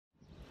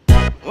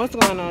What's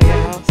going on,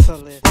 y'all? So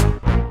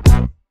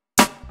listen.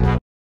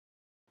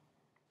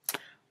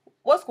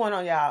 What's going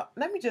on, y'all?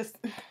 Let me just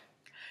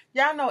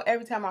y'all know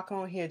every time I come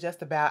on here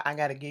just about I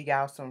gotta give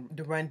y'all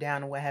the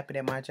rundown of what happened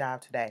at my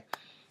job today.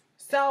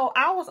 So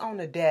I was on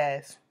the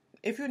desk.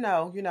 If you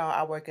know,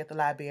 I work at the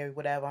library,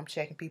 whatever. I'm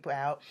checking people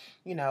out.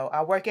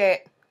 I work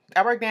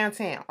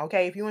downtown.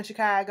 Okay, if you in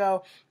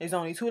Chicago, there's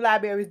only two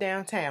libraries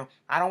downtown.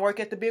 I don't work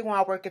at the big one.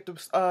 I work at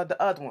the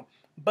other one.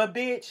 But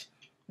bitch,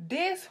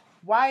 this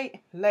white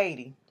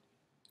lady,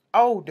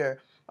 older,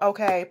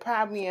 okay,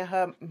 probably in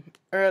her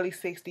early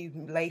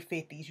 60s, late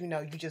 50s.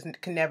 You just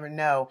can never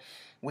know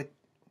with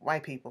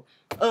white people.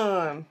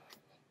 They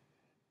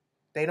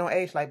don't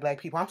age like black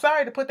people. I'm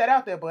sorry to put that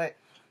out there, but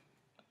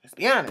let's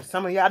be honest,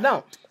 some of y'all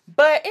don't.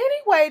 But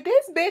anyway,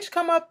 this bitch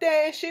come up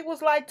there and she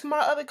was like to my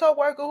other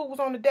coworker who was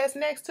on the desk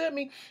next to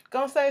me,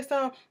 gonna say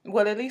something.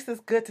 Well, at least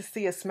it's good to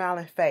see a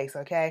smiling face,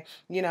 okay?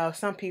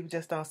 Some people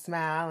just don't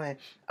smile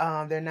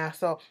and they're not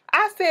so.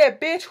 I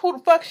said, bitch, who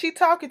the fuck she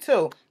talking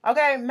to?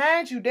 Okay,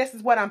 mind you, this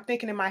is what I'm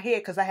thinking in my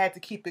head because I had to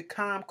keep it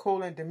calm,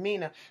 cool, and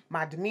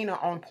my demeanor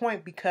on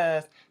point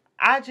because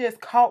I just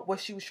caught what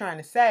she was trying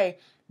to say.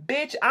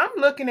 Bitch, I'm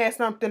looking at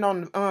something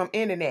on the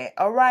internet,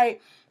 all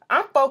right?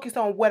 I'm focused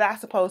on what I'm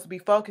supposed to be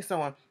focused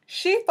on.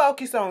 She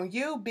focused on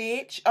you,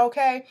 bitch,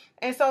 okay?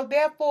 And so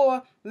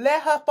therefore,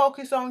 let her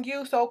focus on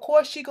you. So of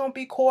course she gonna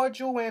be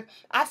cordial and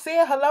I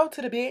said hello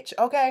to the bitch,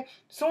 okay?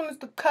 Soon as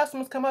the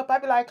customers come up, I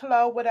be like,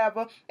 hello,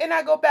 whatever. And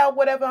I go about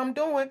whatever I'm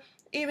doing,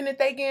 even if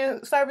they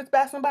getting serviced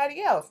by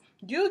somebody else.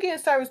 You getting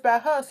serviced by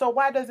her, so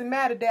why does it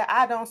matter that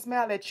I don't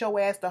smile at your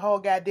ass the whole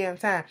goddamn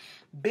time?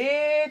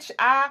 Bitch,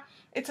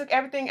 it took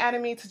everything out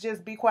of me to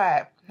just be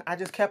quiet. I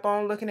just kept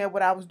on looking at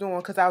what I was doing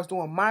because I was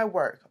doing my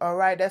work. All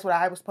right, that's what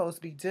I was supposed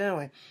to be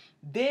doing.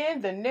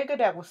 Then the nigga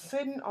that was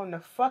sitting on the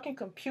fucking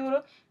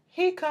computer,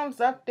 he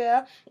comes up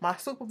there. My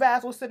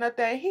supervisor was sitting up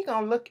there. And he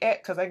gonna look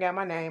at, because I got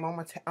my name on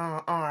my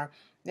arm.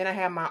 Then I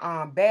have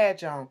my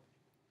badge on.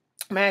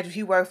 Imagine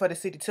he worked for the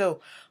city too.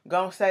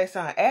 Gonna say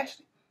something.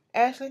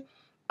 Ashley,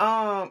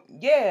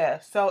 yeah.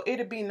 So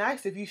it'd be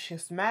nice if you should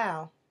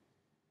smile.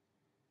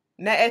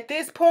 Now at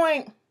this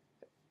point,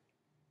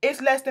 it's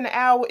less than an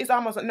hour. It's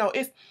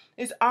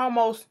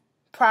almost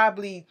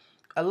probably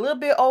a little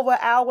bit over an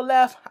hour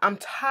left. I'm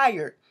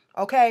tired.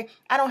 Okay?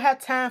 I don't have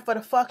time for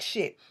the fuck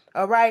shit.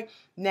 Alright?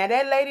 Now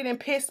that lady done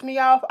pissed me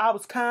off. I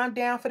was calmed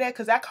down for that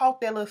because I caught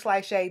that little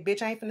slight shade.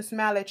 Bitch, I ain't finna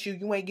smile at you.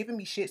 You ain't giving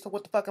me shit, so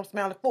what the fuck I'm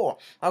smiling for?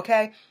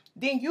 Okay?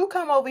 Then you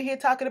come over here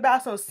talking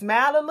about some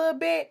smile a little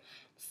bit.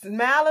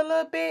 Smile a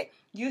little bit.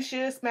 You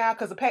should smile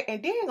because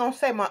and then gonna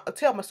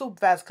tell my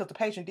supervisor because the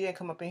patient did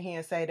come up in here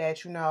and say that,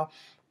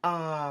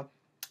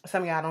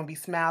 some of y'all don't be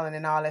smiling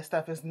and all that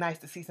stuff. It's nice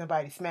to see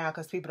somebody smile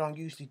because people don't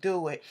usually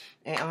do it.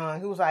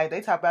 And he was like, they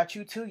talk about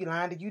you too,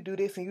 Yolanda. You do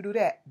this and you do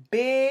that.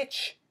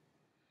 Bitch,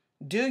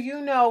 do you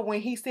know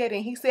when he said it,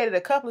 and he said it a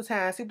couple of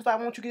times, he was like,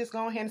 won't you just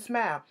go ahead and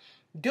smile?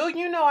 Do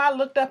you know I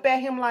looked up at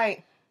him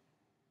like,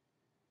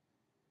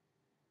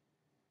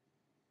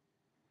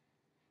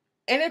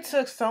 and it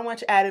took so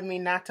much out of me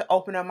not to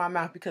open up my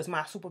mouth because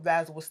my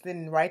supervisor was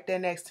sitting right there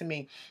next to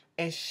me.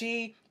 And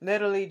she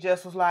literally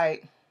just was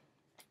like,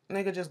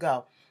 nigga, just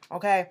go.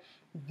 Okay?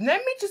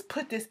 Let me just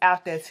put this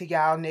out there to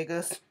y'all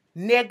niggas.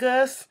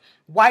 Niggas,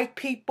 white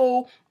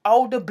people,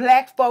 older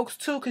black folks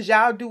too, because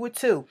y'all do it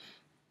too.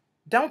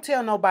 Don't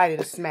tell nobody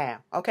to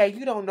smile. Okay?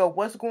 You don't know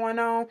what's going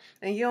on.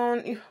 And you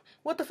don't...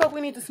 What the fuck we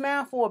need to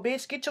smile for,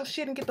 bitch? Get your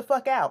shit and get the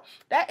fuck out.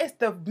 That is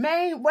the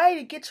main way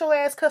to get your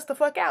ass cussed the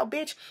fuck out,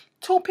 bitch.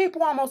 2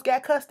 people almost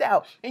got cussed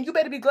out. And you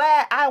better be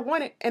glad I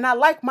won it and I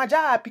like my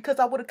job because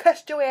I would have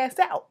cussed your ass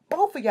out.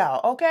 Both of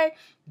y'all, okay?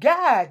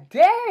 God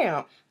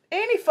damn.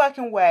 Any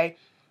fucking way.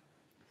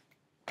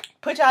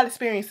 Put y'all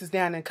experiences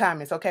down in the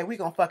comments, okay? We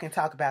gonna fucking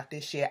talk about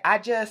this shit.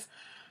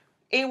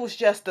 It was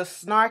just a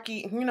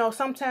snarky,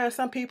 sometimes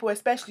some people,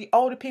 especially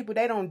older people,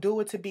 they don't do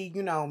it to be,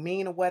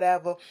 mean or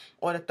whatever,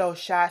 or to throw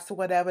shots or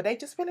whatever. They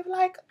just really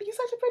like, you're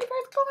such a pretty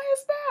person, go ahead and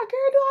smile,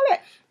 girl, do all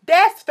that.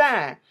 That's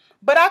fine.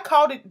 But I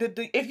called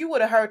it, if you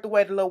would have heard the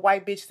way the little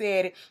white bitch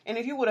said it, and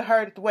if you would have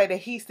heard it the way that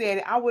he said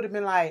it, I would have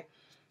been like,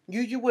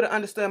 you would have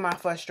understood my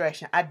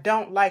frustration. I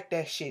don't like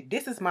that shit.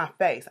 This is my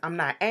face. I'm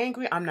not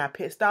angry. I'm not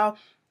pissed off.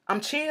 I'm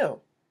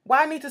chill.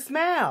 Why I need to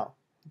smile?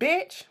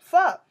 Bitch,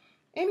 fuck.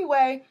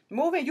 Anyway,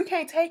 moving. You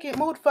can't take it.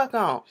 Move the fuck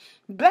on.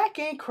 Black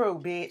Ink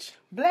Crew, bitch.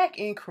 Black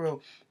Ink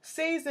Crew.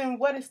 Season,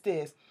 what is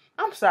this?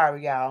 I'm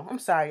sorry,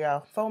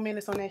 y'all. 4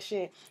 minutes on that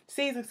shit.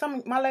 Season, some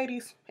of my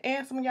ladies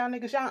and some of y'all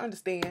niggas,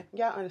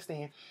 y'all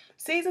understand.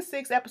 Season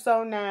 6,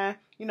 episode 9,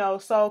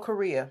 Seoul,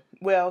 Korea.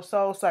 Well,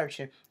 Soul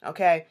Searching,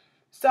 okay?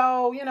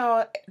 So,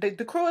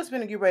 the crew is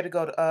going to get ready to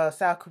go to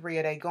South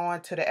Korea. They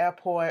going to the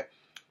airport.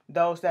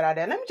 Those that are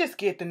there. Let me just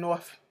get the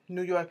North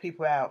New York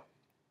people out.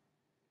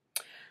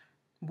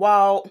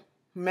 Walt,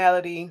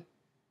 Melody,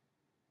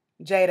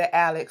 Jada,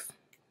 Alex,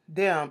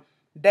 them,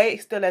 they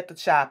still at the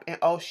shop and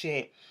oh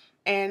shit.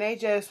 And they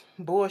just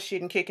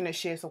bullshitting, kicking the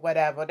shits or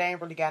whatever. They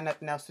ain't really got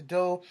nothing else to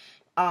do.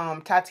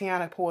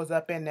 Tatiana pulls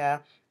up in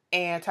there.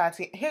 And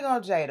Tati, here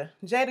goes Jada.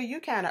 Jada, you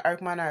kind of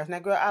irk my nerves. Now,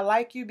 girl, I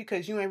like you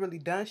because you ain't really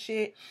done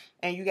shit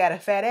and you got a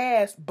fat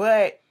ass,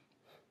 but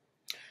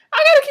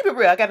I gotta keep it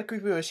real. I gotta keep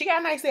it real. She got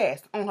a nice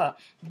ass on her.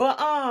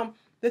 But,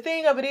 the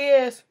thing of it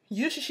is,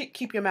 you should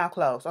keep your mouth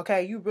closed,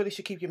 okay? You really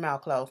should keep your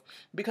mouth closed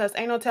because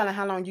ain't no telling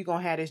how long you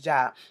gonna have this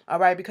job, all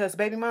right? Because,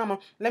 baby mama,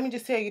 let me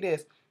just tell you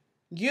this.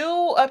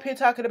 You up here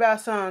talking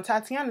about some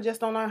Tatiana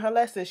just don't learn her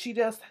lesson. She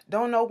just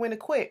don't know when to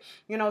quit.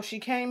 You know, she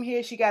came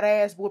here, she got her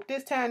ass whooped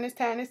this time.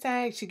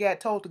 She got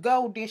told to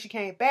go, then she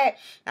came back.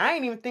 I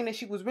ain't even think that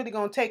she was really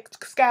going to take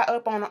Sky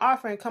up on the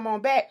offer and come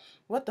on back.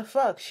 What the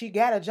fuck? She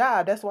got a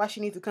job. That's why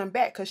she needs to come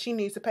back, because she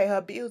needs to pay her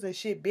bills and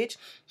shit, bitch.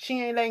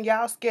 She ain't letting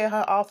y'all scare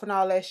her off and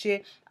all that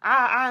shit.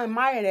 I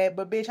admire that,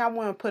 but bitch, I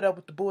wouldn't put up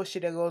with the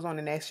bullshit that goes on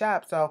in that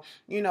shop. So,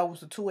 you know,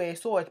 it's a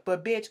two-edged sword.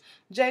 But bitch,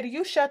 Jada,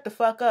 you shut the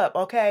fuck up,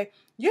 okay?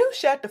 You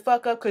shut the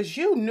fuck up because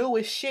you knew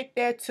as shit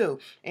there too.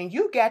 And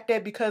you got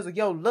that because of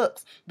your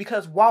looks.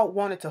 Because Walt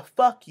wanted to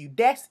fuck you.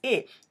 That's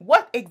it.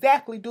 What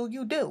exactly do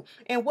you do?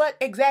 And what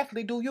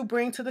exactly do you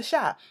bring to the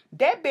shop?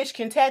 That bitch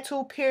can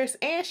tattoo, pierce,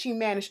 and she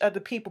managed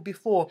other people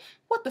before.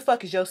 What the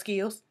fuck is your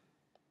skills?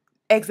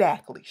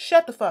 Exactly.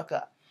 Shut the fuck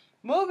up.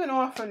 Moving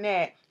on from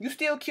that, you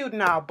still cute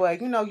and all, but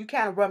you know, you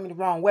kind of rub me the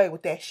wrong way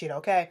with that shit,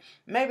 okay?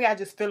 Maybe I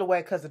just feel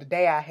away because of the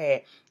day I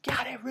had.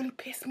 Y'all, that really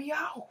pissed me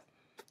off.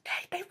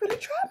 They really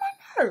tried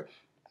my nerve.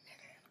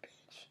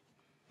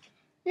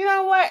 You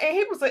know what? And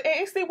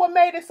and see what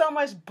made it so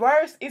much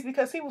worse is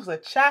because he was a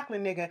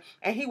chocolate nigga,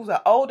 and he was an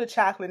older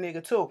chocolate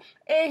nigga too.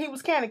 And he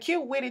was kind of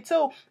cute with it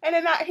too. And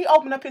then he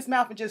opened up his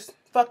mouth and just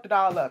fucked it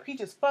all up. He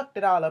just fucked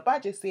it all up. I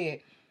just said.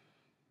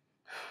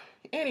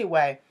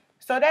 Anyway,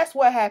 so that's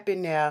what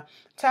happened now.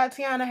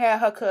 Tatiana had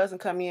her cousin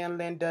come in,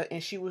 Linda,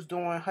 and she was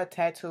doing her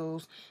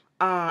tattoos.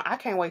 I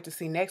can't wait to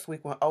see next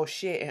week when oh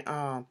shit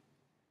and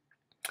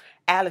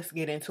Alex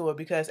get into it,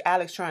 because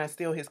Alex trying to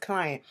steal his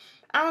client.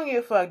 I don't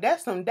give a fuck.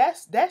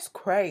 That's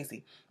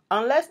crazy.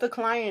 Unless the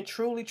client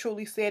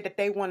truly said that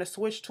they want to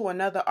switch to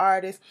another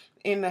artist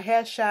in the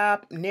hair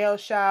shop, nail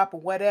shop,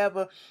 or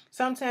whatever.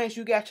 Sometimes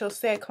you got your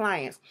set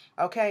clients.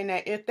 Okay,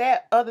 now if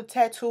that other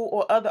tattoo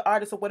or other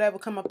artist or whatever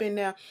come up in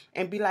there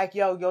and be like,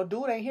 yo,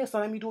 dude ain't here, so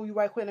let me do you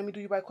right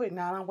quick.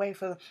 Now I'm waiting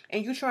for them.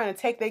 And you trying to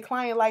take their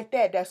client like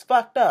that, that's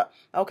fucked up.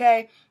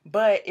 Okay,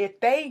 but if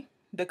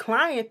the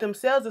client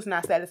themselves is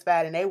not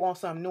satisfied and they want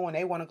something new and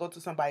they want to go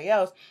to somebody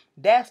else,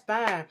 that's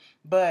fine.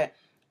 But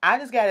I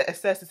just got to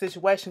assess the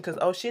situation because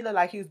oh shit looked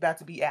like he was about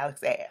to beat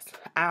Alex's ass.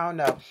 I don't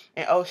know.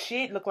 And oh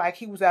shit looked like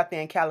he was out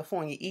there in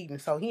California eating,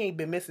 so he ain't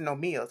been missing no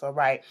meals, all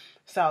right?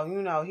 So,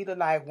 you know, he looked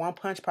like one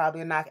punch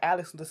probably knock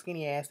Alex the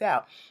skinny ass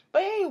out.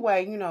 But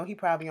anyway, you know, he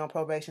probably on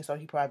probation, so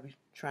he probably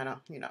trying to,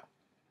 you know,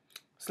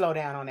 slow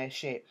down on that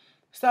shit.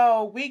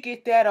 So we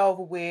get that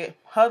over with.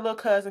 Her little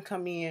cousin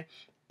come in.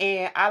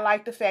 And I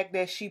like the fact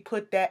that she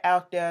put that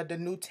out there, the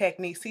new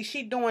techniques. See,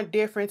 she doing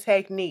different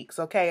techniques,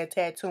 okay, at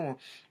tattooing.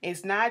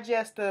 It's not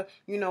just the,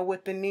 you know,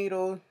 with the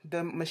needle,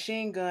 the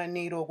machine gun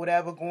needle,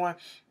 whatever, going,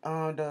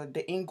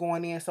 the ink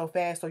going in so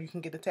fast so you can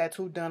get the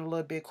tattoo done a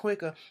little bit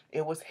quicker.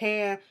 It was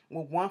hand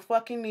with one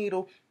fucking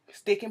needle,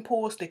 stick and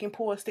pull.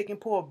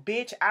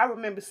 Bitch, I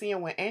remember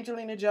seeing when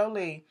Angelina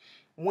Jolie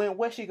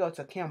where she go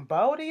to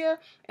Cambodia,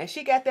 and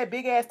she got that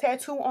big ass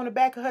tattoo on the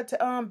back of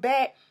her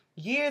back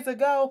years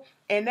ago,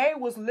 and they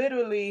was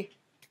literally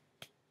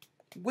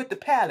with the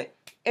palette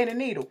and the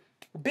needle.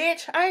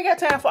 Bitch, I ain't got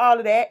time for all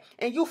of that.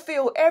 And you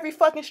feel every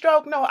fucking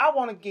stroke. No, I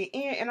want to get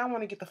in and I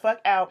want to get the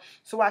fuck out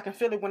so I can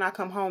feel it when I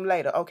come home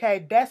later,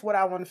 okay? That's what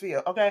I want to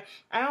feel, okay?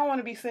 I don't want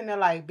to be sitting there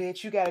like,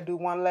 bitch, you got to do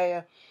one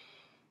layer.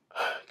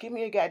 Give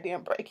me a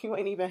goddamn break. You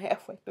ain't even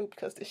halfway through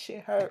because this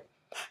shit hurt.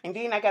 And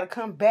then I got to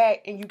come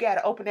back and you got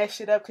to open that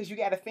shit up because you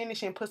got to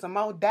finish and put some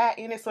more dye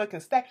in it so it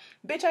can stay.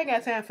 Bitch, I ain't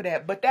got time for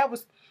that. But that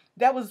was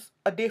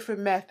a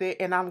different method,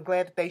 and I'm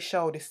glad that they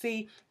showed it.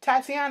 See,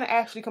 Tatiana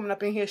actually coming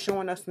up in here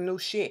showing us some new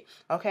shit,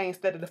 okay,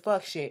 instead of the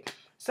fuck shit.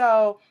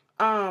 So,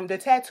 the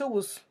tattoo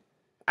was,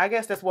 I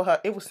guess that's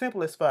what it was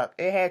simple as fuck.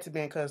 It had to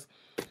be because,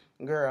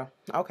 girl,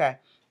 okay.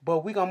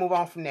 But we gonna move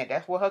on from that.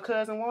 That's what her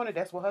cousin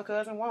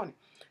wanted.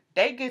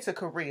 They get to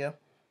Korea.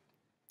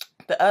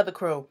 The other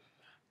crew.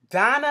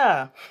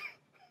 Donna.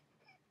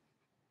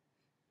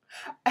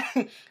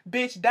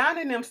 Bitch,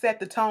 Donna and them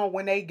set the tone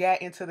when they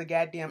got into the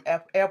goddamn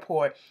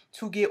airport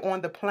to get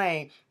on the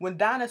plane. When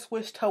Donna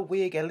switched her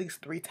wig at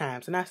least 3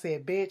 times. And I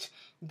said, bitch,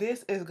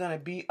 this is going to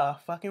be a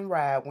fucking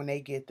ride when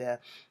they get there.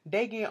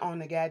 They get on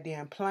the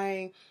goddamn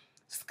plane.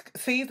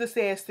 Caesar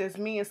says, since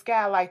me and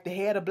Sky like the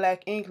head of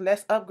black ink,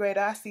 let's upgrade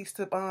our seats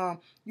to,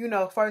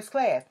 first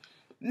class.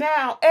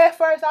 Now, at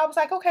first, I was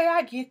like, okay,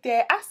 I get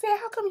that. I said,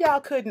 how come y'all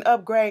couldn't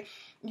upgrade,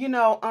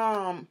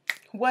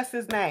 what's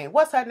his name?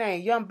 What's her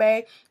name? Young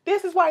Bae.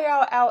 This is why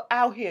y'all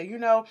out here,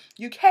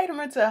 you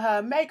catering to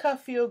her, make her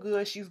feel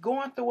good. She's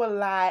going through a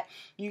lot,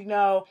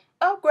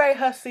 upgrade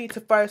her seat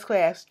to first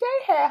class.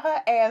 They had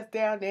her ass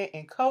down there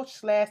in coach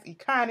slash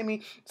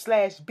economy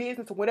slash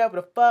business or whatever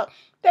the fuck.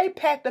 They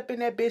packed up in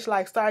that bitch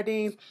like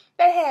sardines.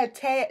 They had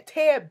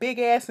Ted big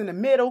ass in the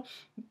middle.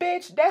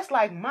 Bitch, that's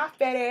like my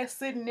fat ass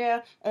sitting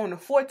there on a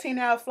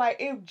 14-hour flight.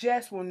 It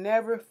just will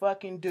never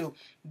fucking do.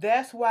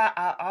 That's why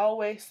I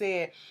always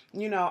said,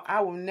 you know,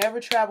 I will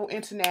never travel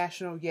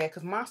international yet.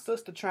 Because my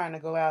sister trying to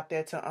go out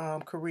there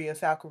to Korea,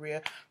 South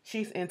Korea.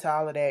 She's into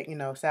all of that, you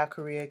know, South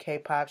Korea,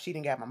 K-pop. She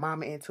done got my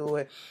mama into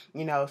it,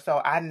 you know.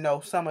 So I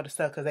know some of the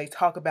stuff because they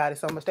talk about it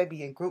so much. They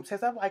be in group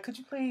chats. I'm like, could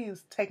you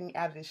please take me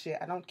out of this shit?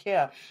 I don't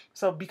care.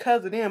 So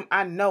because of them,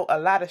 I know a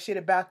lot of shit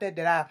about that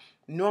I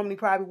normally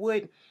probably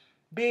wouldn't.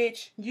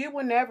 Bitch, you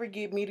will never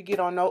get me to get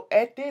on no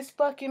at this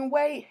fucking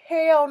weight.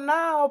 Hell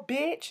no,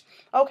 bitch.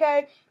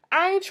 Okay?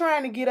 I ain't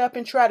trying to get up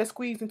and try to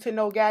squeeze into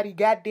no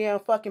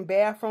goddamn fucking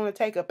bathroom to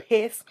take a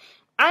piss.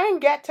 I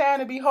ain't got time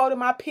to be holding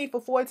my pee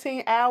for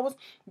 14 hours.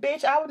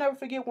 Bitch, I will never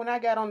forget when I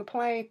got on the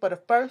plane for the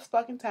first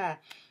fucking time.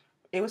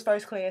 It was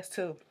first class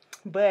too.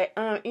 But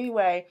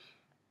anyway,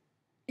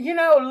 you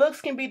know,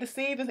 looks can be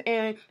deceiving,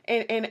 and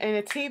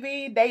the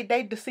TV,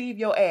 they deceive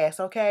your ass,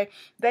 okay?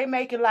 They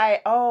make it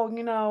like, oh,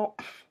 you know,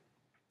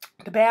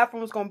 the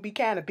bathroom's gonna be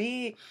kind of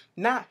big,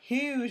 not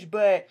huge,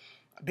 but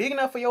big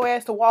enough for your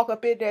ass to walk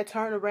up in there,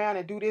 turn around,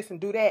 and do this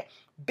and do that.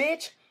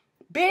 Bitch,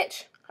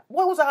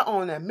 what was I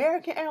on,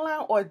 American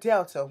Airlines or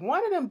Delta?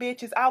 One of them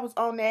bitches, I was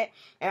on that,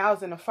 and I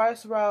was in the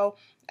first row.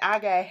 I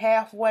got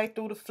halfway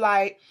through the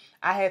flight.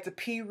 I had to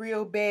pee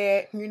real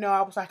bad. You know,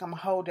 I was like, I'm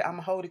going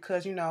to hold it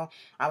because, you know,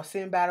 I was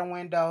sitting by the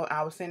window.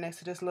 I was sitting next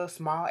to this little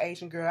small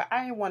Asian girl.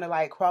 I didn't want to,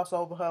 like, cross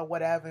over her or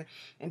whatever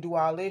and do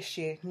all this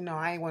shit. You know,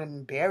 I ain't want to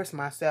embarrass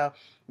myself.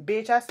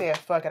 Bitch, I said,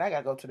 fuck it. I got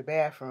to go to the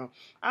bathroom.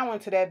 I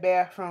went to that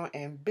bathroom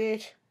and,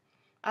 bitch,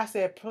 I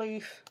said,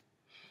 please,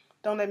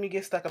 don't let me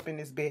get stuck up in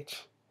this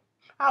bitch.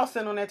 I was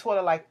sitting on that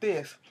toilet like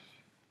this.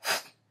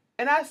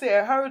 And I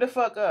said, hurry the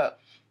fuck up.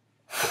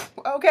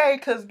 Okay,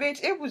 because,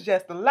 bitch, it was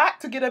just a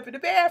lot to get up in the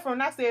bathroom.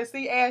 And I said,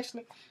 see,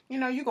 Ashley, you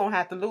know, you're going to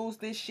have to lose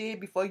this shit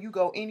before you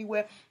go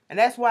anywhere. And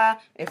that's why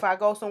if I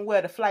go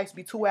somewhere, the flights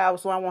be 2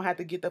 hours, so I won't have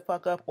to get the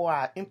fuck up, or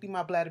I empty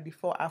my bladder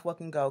before I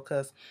fucking go,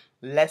 because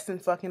lesson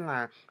fucking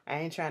learned. I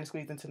ain't trying to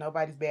squeeze into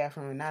nobody's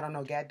bathroom, and not on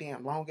no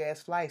goddamn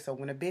long-ass flight. So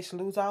when a bitch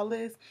lose all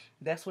this,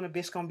 that's when a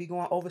bitch going to be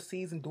going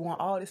overseas and doing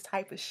all this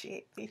type of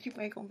shit. Bitch, you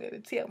ain't going to be able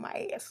to tell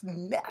my ass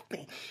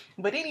nothing.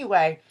 But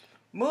anyway,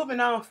 moving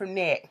on from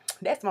that,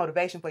 that's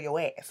motivation for your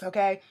ass,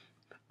 okay?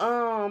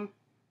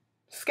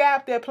 Sky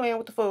up there playing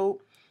with the food.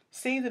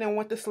 Season and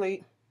went to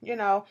sleep. You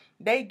know,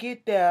 they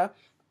get there.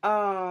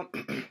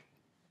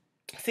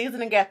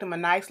 Season and got them a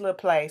nice little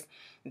place.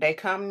 They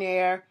come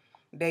there.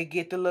 They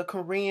get the little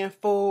Korean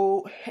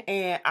food.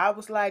 And I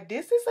was like,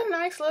 this is a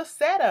nice little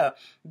setup.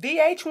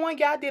 VH1,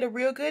 y'all did a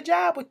real good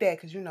job with that.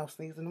 Because, you know,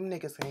 Season, them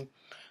niggas ain't.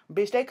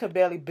 Bitch, they could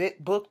barely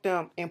book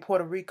them in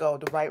Puerto Rico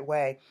the right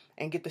way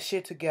and get the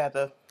shit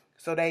together.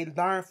 So they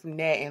learned from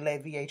that and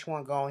let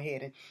VH1 go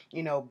ahead and,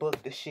 you know,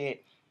 book the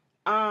shit.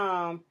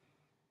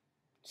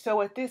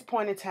 So at this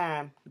point in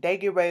time, they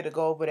get ready to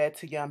go over there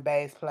to Young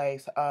Bae's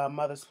place,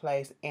 mother's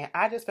place. And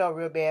I just felt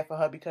real bad for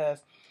her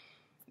because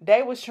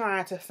they was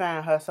trying to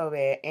find her so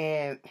bad.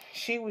 And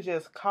she was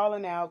just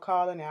calling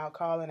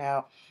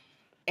out.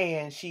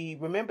 And she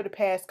remembered the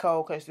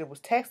passcode because it was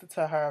texted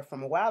to her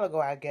from a while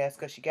ago, I guess,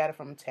 because she got it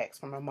from a text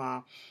from her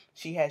mom.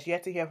 She has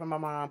yet to hear from her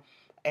mom.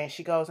 And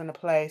she goes in the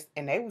place,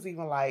 and they was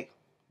even like,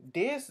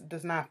 this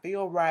does not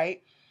feel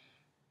right.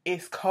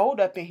 It's cold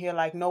up in here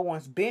like no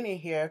one's been in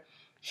here.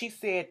 She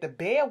said the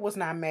bed was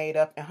not made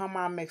up, and her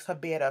mom makes her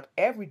bed up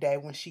every day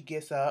when she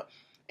gets up.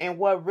 And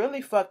what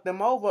really fucked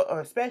them over, or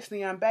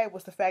especially on Bae,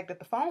 was the fact that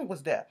the phone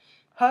was there.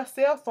 Her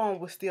cell phone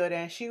was still there,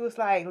 and she was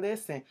like,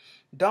 listen,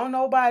 don't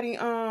nobody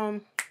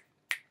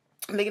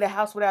leave the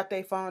house without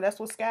their phone. That's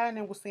what Sky and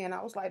them was saying.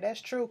 I was like, that's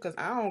true, because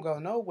I don't go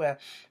nowhere.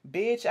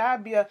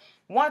 Bitch,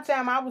 one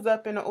time I was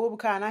up in the Uber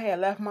car, and I had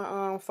left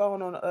my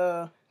phone on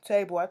the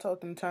table. I told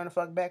them to turn the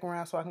fuck back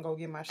around so I can go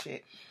get my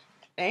shit.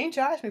 They ain't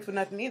charged me for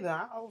nothing either.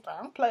 I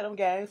don't play them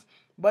games.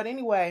 But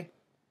anyway,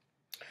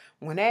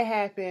 when that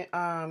happened,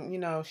 you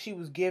know, she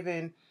was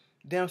giving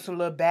them some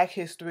little back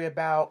history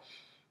about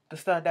the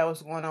stuff that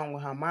was going on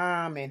with her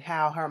mom and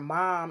how her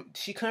mom,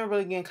 she couldn't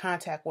really get in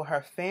contact with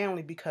her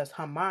family because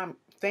her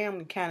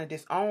family kind of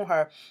disowned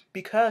her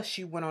because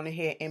she went on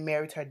ahead and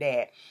married her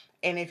dad.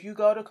 And if you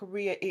go to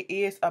Korea, it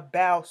is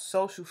about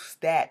social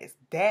status.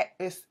 That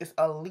is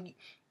elite.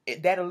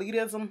 That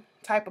elitism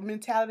type of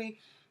mentality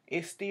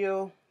is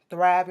still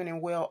thriving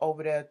and well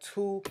over there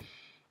too.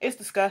 It's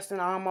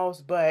disgusting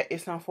almost, but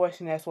it's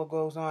unfortunate that's what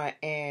goes on.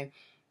 And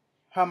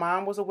her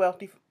mom was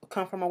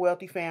come from a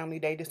wealthy family.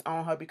 They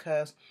disowned her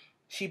because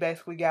she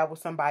basically got with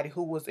somebody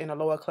who was in a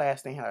lower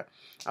class than her.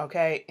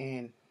 Okay,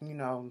 and you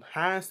know,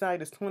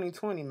 hindsight is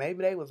 2020.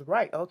 Maybe they was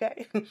right.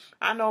 Okay,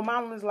 I know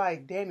mama was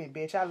like, damn it,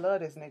 bitch, I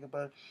love this nigga,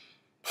 but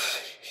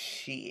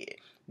shit.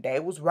 They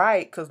was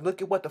right, because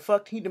look at what the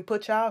fuck he done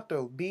put y'all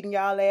through. Beating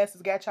y'all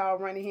asses, got y'all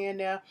running here and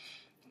there.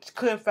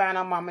 couldn't find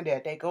our mom and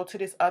dad. They go to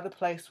this other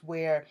place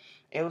where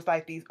it was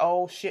like these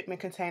old shipment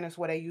containers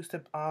where they used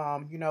to,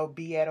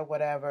 be at or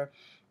whatever.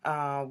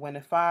 When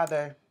the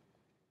father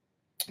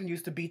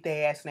used to beat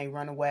their ass and they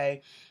run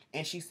away.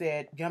 And she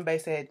said,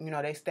 Yumbe said,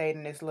 they stayed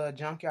in this little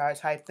junkyard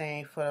type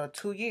thing for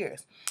 2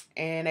 years.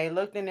 And they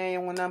looked in there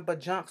and went nothing but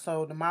junk,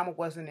 so the mama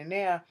wasn't in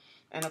there.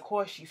 And of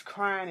course she's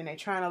crying and they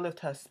trying to lift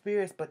her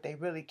spirits, but they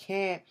really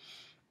can't.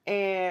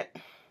 And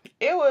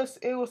it was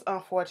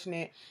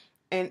unfortunate.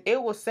 And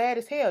it was sad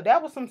as hell.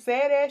 That was some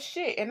sad ass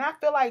shit. And I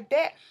feel like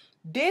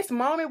this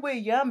moment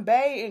with Young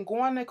Bae and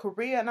going to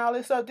Korea and all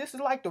this stuff, this is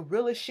like the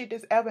realest shit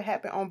that's ever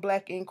happened on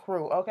Black Ink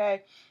Crew,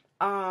 okay?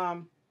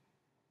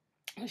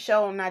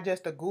 Show not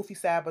just the goofy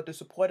side, but the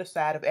supportive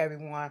side of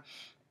everyone.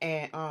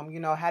 And,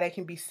 how they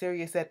can be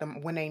serious at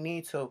them when they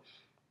need to.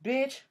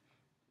 Bitch,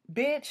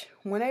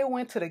 when they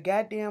went to the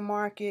goddamn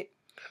market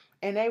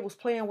and they was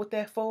playing with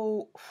that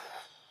food,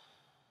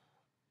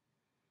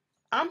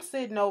 I'm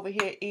sitting over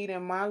here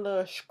eating my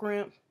little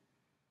shrimp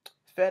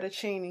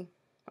fettuccine,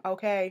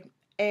 okay?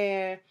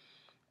 And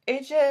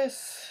it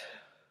just,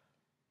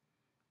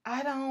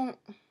 I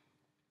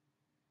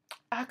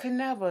could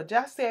never.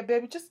 Just said,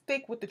 baby, just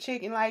stick with the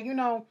chicken. Like,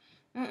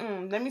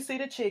 let me see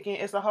the chicken.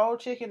 It's a whole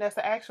chicken. That's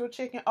the actual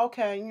chicken.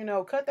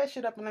 Okay, cut that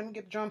shit up and let me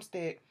get the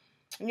drumstick.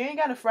 You ain't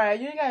got to fry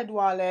it. You ain't got to do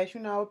all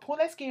that. Pull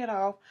that skin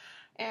off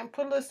and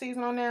put a little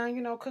season on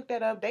there. Cook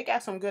that up. They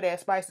got some good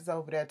ass spices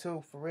over there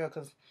too, for real.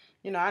 Cause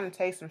I done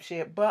taste some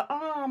shit. But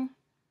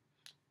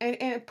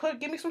and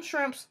give me some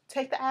shrimps.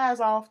 Take the eyes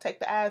off.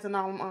 Take the eyes and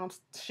all them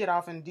shit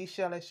off and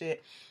de-shell that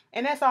shit.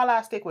 And that's all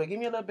I stick with. Give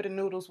me a little bit of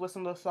noodles with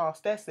some little sauce.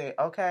 That's it,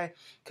 okay?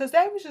 Cause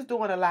they was just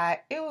doing a lot.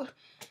 It was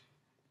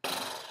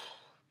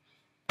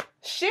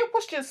shit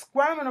was just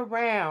squirming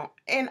around.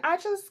 And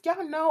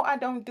y'all know I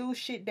don't do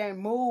shit that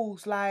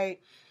moves.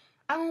 Like,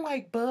 I don't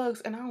like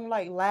bugs and I don't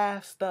like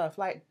live stuff.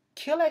 Like,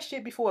 kill that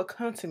shit before it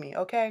comes to me,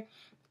 okay?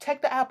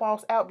 Take the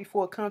eyeballs out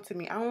before it comes to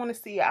me. I don't want to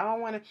see it. I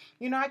don't want to,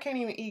 I can't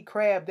even eat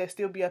crab that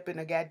still be up in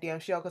the goddamn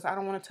shell because I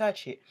don't want to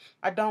touch it.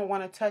 I don't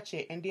want to touch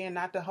it. And then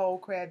not the whole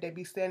crab that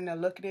be standing there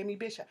looking at me,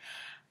 bitch.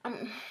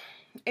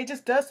 It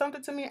just does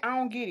something to me. I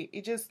don't get it.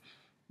 It just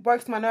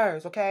works my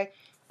nerves, okay?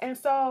 And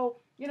so,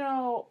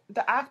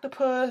 the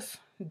octopus,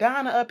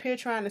 Donna up here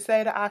trying to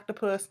say the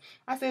octopus.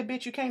 I said,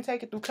 bitch, you can't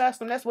take it through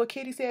custom. That's what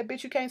Kitty said.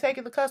 Bitch, you can't take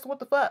it through custom. What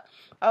the fuck?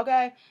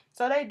 Okay?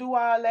 So they do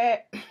all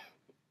that.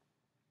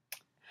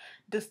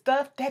 The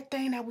stuff, that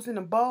thing that was in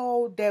the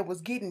bowl that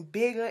was getting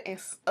bigger and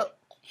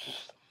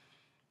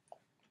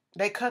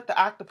they cut the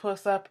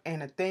octopus up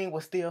and the thing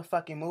was still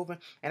fucking moving.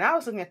 And I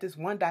was looking at this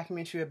one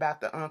documentary about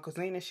the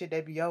cuisine and shit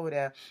they be over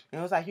there. And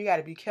it was like, you got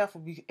to be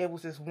careful. It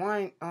was this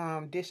one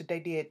dish that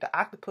they did. The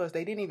octopus,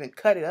 they didn't even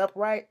cut it up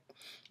right.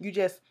 You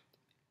just,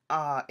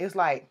 it's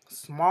like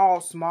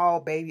small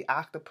baby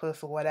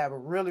octopus or whatever,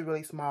 really,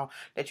 really small,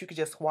 that you could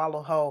just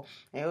swallow whole.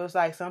 And it was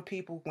like some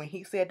people, when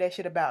he said that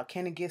shit about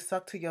can it get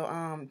stuck to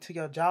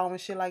your jaw and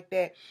shit like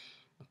that,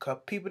 a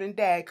couple people done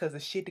died because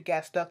of shit that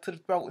got stuck to the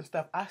throat and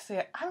stuff. I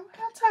said, I don't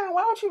have time.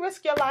 Why would you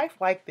risk your life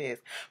like this?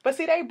 But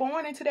see, they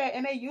born into that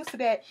and they used to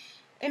that.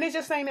 And it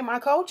just ain't in my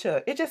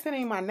culture. It just ain't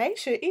in my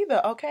nature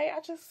either, okay?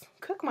 I just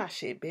cook my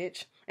shit,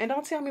 bitch. And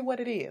don't tell me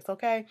what it is,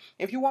 okay?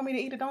 If you want me to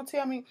eat it, don't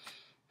tell me.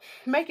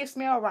 Make it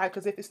smell right,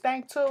 because if it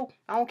stank too,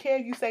 I don't care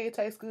if you say it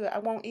tastes good. I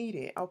won't eat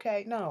it,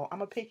 okay? No,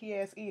 I'm a picky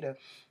ass eater.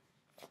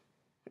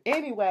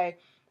 Anyway,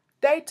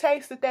 they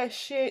tasted that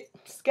shit.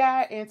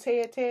 Sky and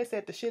Ted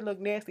said the shit looked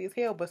nasty as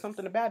hell, but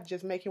something about it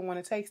just make him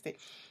want to taste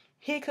it.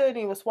 He couldn't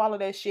even swallow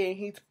that shit.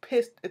 He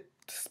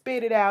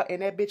spit it out,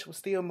 and that bitch was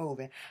still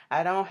moving.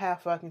 I don't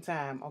have fucking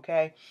time,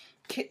 okay?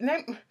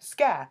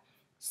 Sky.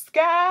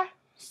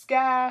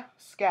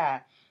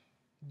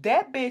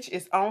 That bitch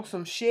is on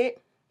some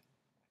shit.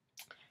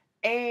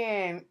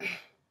 And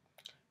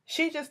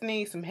she just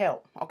needs some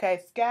help,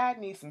 okay? Sky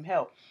needs some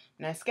help.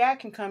 Now, Sky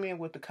can come in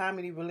with the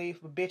comedy relief,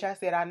 but bitch, I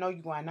said, I know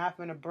you are not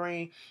going to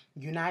bring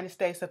United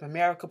States of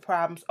America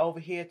problems over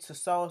here to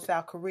Seoul,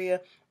 South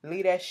Korea.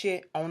 Leave that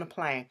shit on the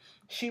plane.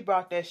 She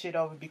brought that shit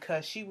over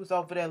because she was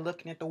over there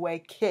looking at the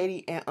way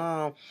Katie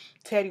and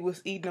Teddy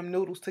was eating them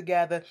noodles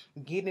together,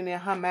 getting in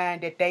her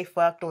mind that they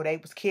fucked or they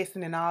was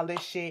kissing and all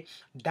this shit.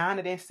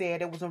 Donna then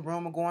said there was a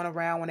rumor going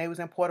around when they was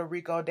in Puerto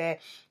Rico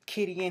that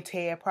Kitty and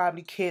Ted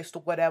probably kissed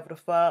or whatever the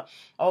fuck.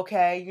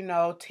 Okay,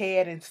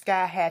 Ted and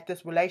Sky had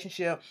this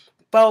relationship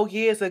 4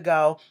 years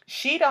ago.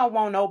 She don't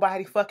want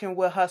nobody fucking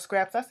with her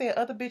scraps. I said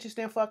other bitches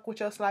didn't fuck with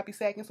your sloppy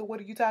seconds, so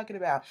what are you talking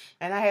about?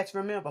 And I had to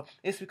remember,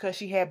 it's because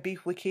she had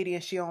beef with Kitty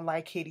and she don't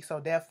like Kitty, so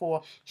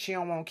therefore she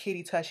don't want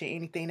Kitty touching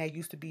anything that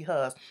used to be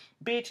hers.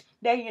 Bitch,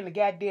 they in the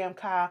goddamn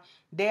car.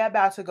 They're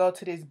about to go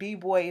to this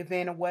B-boy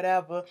event or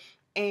whatever,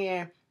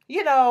 and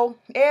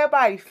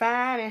everybody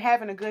fine and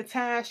having a good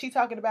time. She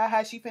talking about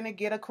how she finna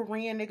get a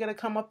Korean nigga to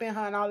come up in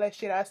her and all that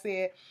shit. I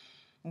said,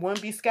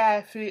 wouldn't be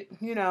Sky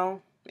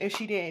if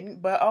she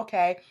didn't, but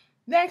okay.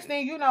 Next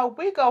thing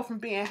we go from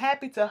being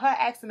happy to her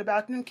asking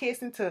about them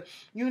kissing to,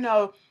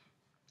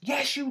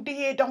 Yes, you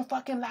did. Don't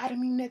fucking lie to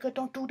me, nigga.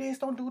 Don't do this.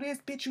 Don't do this.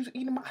 Bitch, you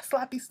eating my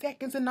sloppy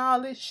seconds and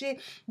all this shit.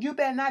 You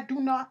better not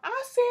do no.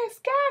 I said,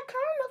 Sky,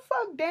 calm the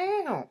fuck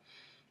down.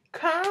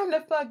 Calm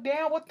the fuck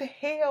down. What the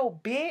hell,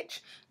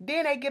 bitch?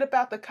 Then they get up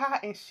out the car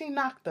and she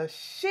knocked the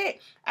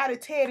shit out of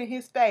Ted in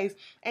his face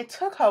and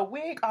took her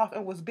wig off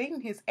and was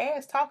beating his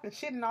ass, talking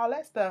shit and all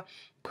that stuff.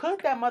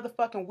 Put that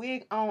motherfucking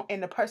wig on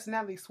and the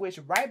personality switch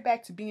right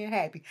back to being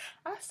happy.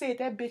 I said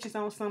that bitch is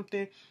on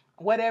something.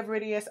 Whatever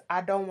it is,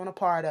 I don't want a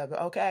part of it,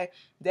 okay?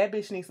 That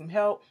bitch needs some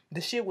help.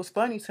 The shit was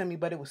funny to me,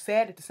 but it was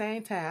sad at the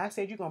same time. I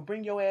said, you're going to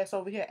bring your ass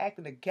over here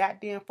acting a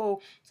goddamn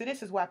fool. So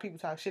this is why people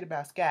talk shit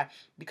about Sky,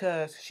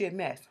 because she a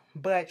mess.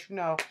 But, you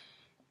know,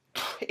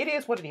 it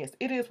is what it is.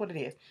 It is what it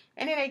is.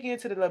 And then they get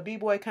into the little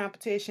B-boy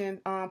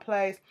competition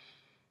place.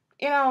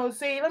 You know,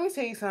 see, let me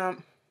tell you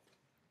something.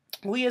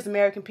 We as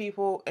American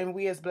people and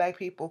we as black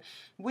people,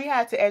 we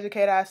have to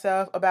educate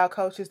ourselves about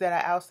cultures that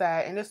are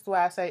outside. And this is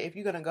why I say, if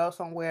you're going to go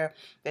somewhere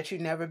that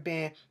you've never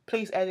been,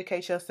 please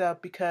educate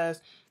yourself, because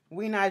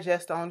we're not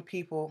just the only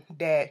people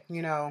that,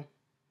 you know,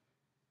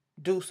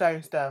 do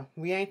certain stuff.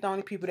 We ain't the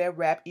only people that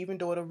rap, even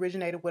though it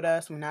originated with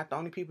us. We're not the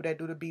only people that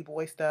do the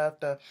b-boy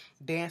stuff, the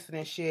dancing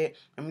and shit.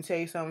 Let me tell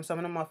you something. Some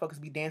of them motherfuckers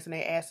be dancing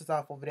their asses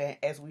off over there.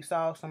 As we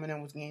saw, some of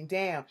them was getting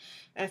down.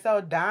 And so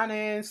Donna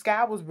and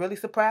Sky was really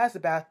surprised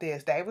about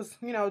this. They was,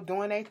 you know,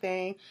 doing their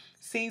thing.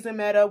 Caesar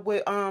met up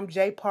with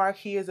Jay Park.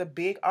 He is a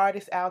big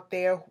artist out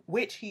there,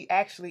 which he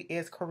actually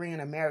is Korean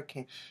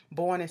American,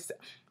 born in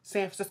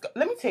San Francisco.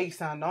 Let me tell you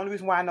something. The only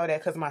reason why I know that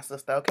because my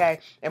sister, okay?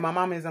 And my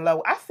mama is in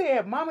love. I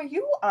said, Mama,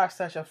 you are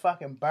such a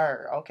fucking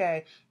bird,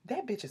 okay?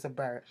 That bitch is a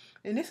bird.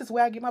 And this is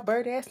where I get my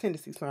bird ass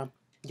tendencies from.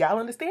 Y'all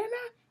understand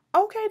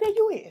now? Okay, there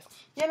you is.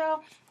 You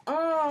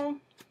know,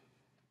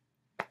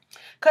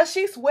 cause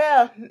she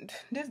swear,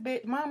 this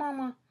bitch, my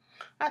mama,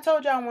 I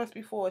told y'all once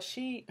before,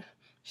 she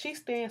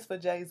stands for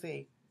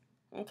Jay-Z.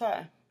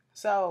 Okay?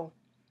 So,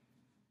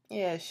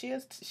 yeah,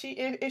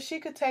 if she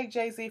could take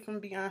Jay-Z from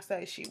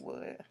Beyonce, she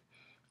would.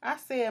 I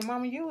said,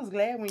 Mama, you was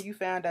glad when you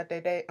found out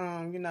that they,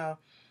 you know,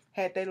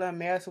 had their little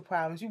marital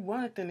problems. You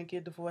wanted them to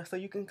get divorced so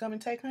you can come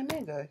and take her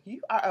nigga. You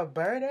are a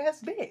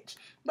bird-ass bitch.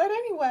 But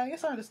anyway,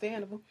 it's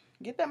understandable.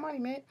 Get that money,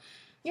 man.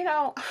 You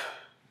know,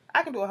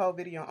 I can do a whole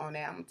video on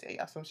that. I'm going to tell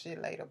y'all some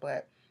shit later,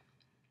 but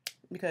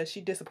because she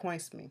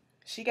disappoints me.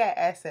 She got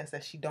assets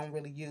that she don't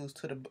really use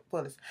to the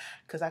fullest,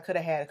 because I could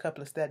have had a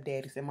couple of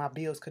stepdaddies and my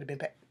bills could have been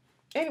paid.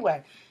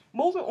 Anyway,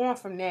 moving on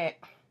from that,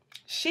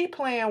 she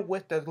playing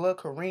with the little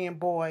Korean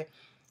boy,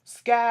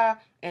 Sky,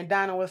 and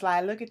Donna was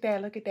like, look at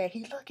that,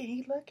 he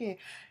looking.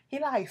 He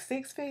like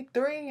 6'3"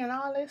 and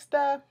all this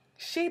stuff.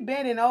 She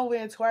bending over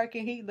and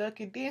twerking, he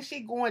looking. Then she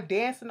going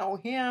dancing on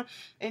him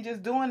and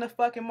just doing the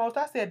fucking most.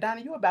 I said,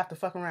 Donna, you about to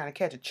fuck around and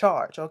catch a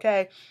charge,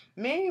 okay?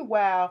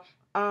 Meanwhile,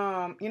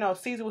 you know,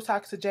 Caesar was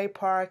talking to Jay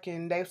Park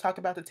and they was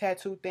talking about the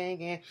tattoo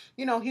thing, and,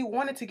 you know, he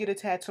wanted to get a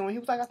tattoo and he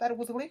was like, I thought it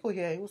was illegal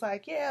here. He was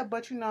like, yeah,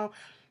 but you know,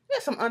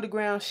 there's some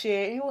underground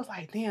shit. And he was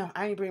like, damn,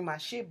 I ain't bring my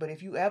shit, but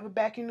if you ever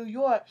back in New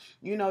York,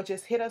 you know,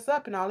 just hit us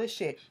up and all this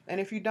shit. And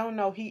if you don't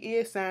know, he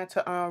is signed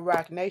to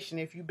Rock Nation.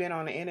 If you've been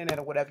on the internet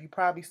or whatever, you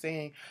probably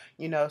seen,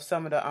 you know,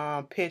 some of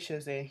the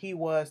pictures, and he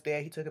was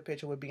there. He took a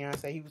picture with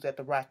Beyonce. He was at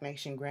the Rock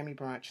Nation Grammy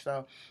brunch.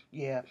 So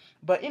yeah.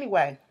 But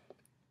anyway,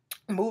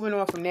 moving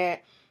on from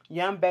that,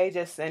 Young Bay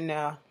just sitting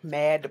there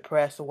mad,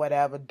 depressed, or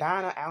whatever.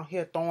 Donna out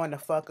here throwing the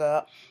fuck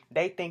up.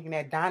 They thinking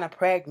that Donna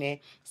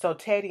pregnant. So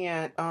Teddy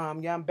and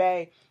Young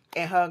Bay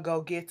and her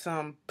go get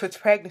some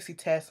pregnancy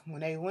tests.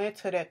 When they went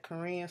to that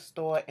Korean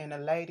store, and the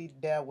lady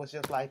there was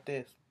just like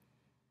this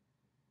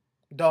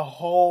the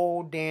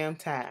whole damn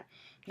time.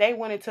 They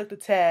went and took the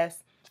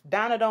test.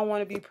 Donna don't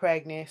want to be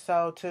pregnant,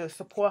 so to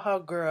support her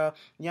girl,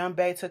 Young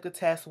Bae took a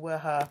test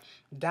with her.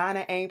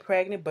 Donna ain't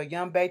pregnant, but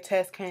Young Bae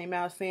test came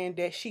out saying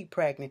that she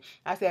pregnant.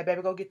 I said,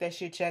 baby, go get that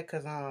shit checked,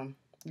 because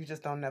you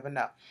just don't never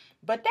know.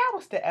 But that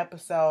was the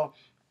episode.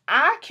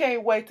 I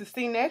can't wait to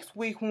see next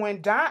week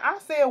when I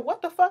said,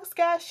 what the fuck,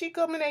 Sky? She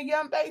coming at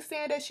Young Bae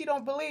saying that she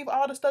don't believe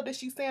all the stuff that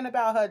she's saying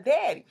about her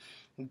daddy.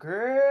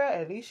 Girl,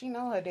 at least she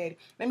know her daddy.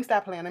 Let me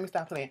stop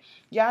playing.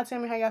 Y'all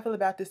tell me how y'all feel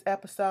about this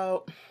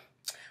episode.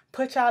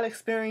 Put y'all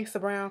experience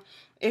around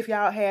if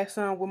y'all had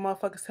some with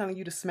motherfuckers telling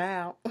you to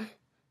smile.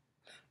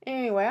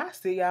 Anyway, I'll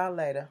see y'all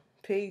later.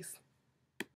 Peace.